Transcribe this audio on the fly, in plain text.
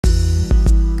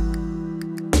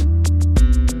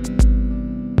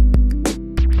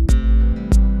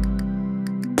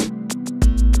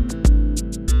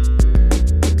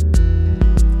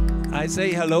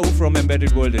say hello from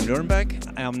Embedded World in Nuremberg.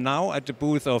 I am now at the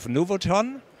booth of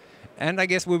Nuvoton, and I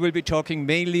guess we will be talking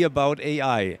mainly about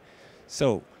AI.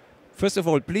 So, first of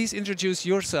all, please introduce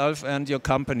yourself and your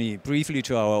company briefly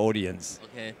to our audience.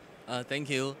 Okay, thank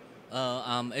you.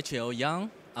 I'm Hsin-Lung Yang.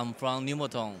 I'm from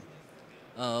Nuvoton.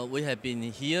 We have been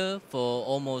here for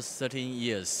almost 13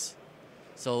 years.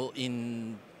 So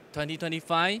in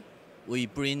 2025, we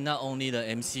bring not only the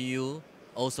MCU,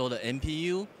 also the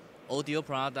NPU, audio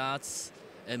products,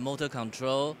 and motor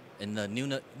control, and the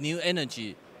new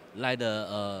energy, like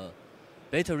the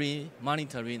battery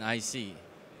monitoring IC.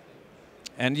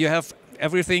 And you have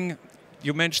everything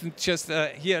you mentioned just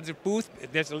here at the booth.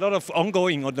 There's a lot of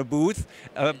ongoing on the booth,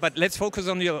 but let's focus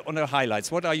on your highlights.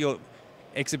 What are your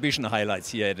exhibition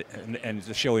highlights here and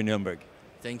the show in Nuremberg?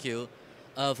 Thank you.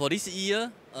 For this year,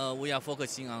 we are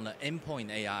focusing on the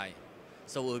endpoint AI.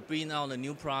 So we bring out the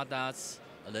new products.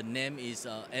 The name is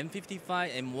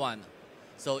M55M1.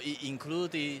 So it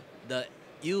included the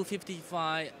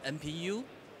U55 NPU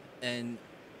and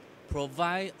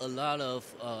provide a lot of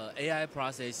AI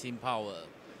processing power.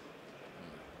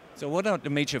 So what are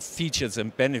the major features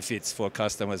and benefits for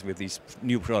customers with these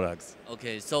new products?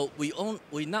 Okay, so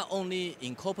we not only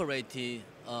incorporated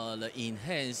the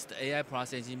enhanced AI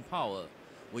processing power,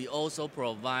 we also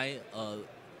provide an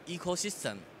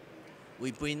ecosystem.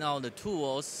 We bring out the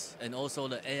tools and also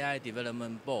the AI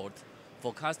development board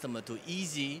for customers to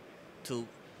easy to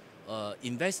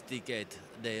investigate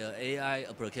their AI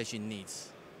application needs.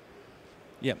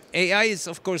 Yeah, AI is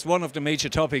of course one of the major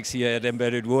topics here at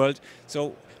Embedded World.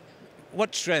 So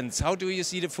what trends, how do you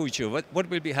see the future? What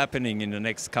will be happening in the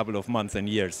next couple of months and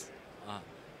years?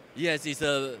 Yes, it's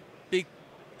a good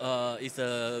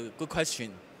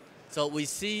question. So we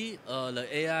see the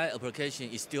AI application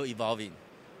is still evolving.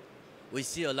 We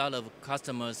see a lot of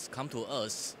customers come to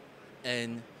us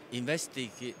and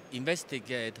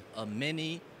investigate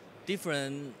many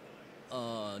different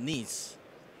needs.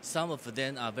 Some of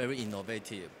them are very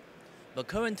innovative. But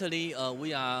currently,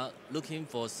 we are looking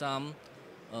for some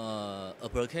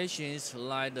applications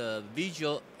like the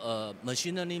visual,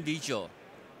 machine learning visual,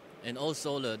 and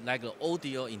also like the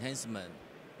audio enhancement,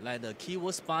 like the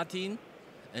keyword spotting,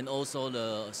 and also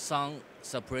the sound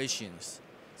separations.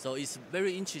 So it's a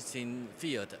very interesting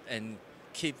field and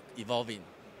keep evolving.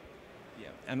 Yeah.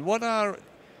 And what are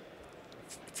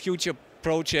future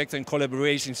projects and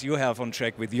collaborations you have on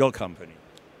track with your company?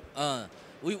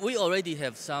 We already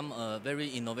have some very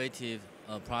innovative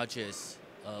projects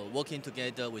working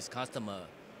together with customers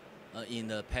in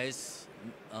the past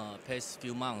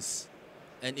few months.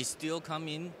 And it's still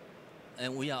coming,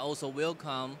 and we are also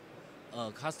welcome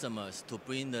customers to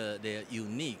bring their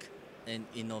unique and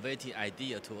innovative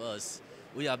idea to us.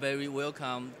 We are very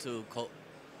welcome to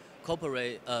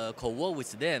co-work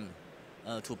with them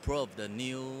to probe the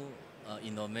new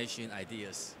innovation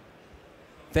ideas.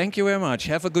 Thank you very much.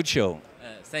 Have a good show.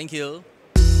 Thank you.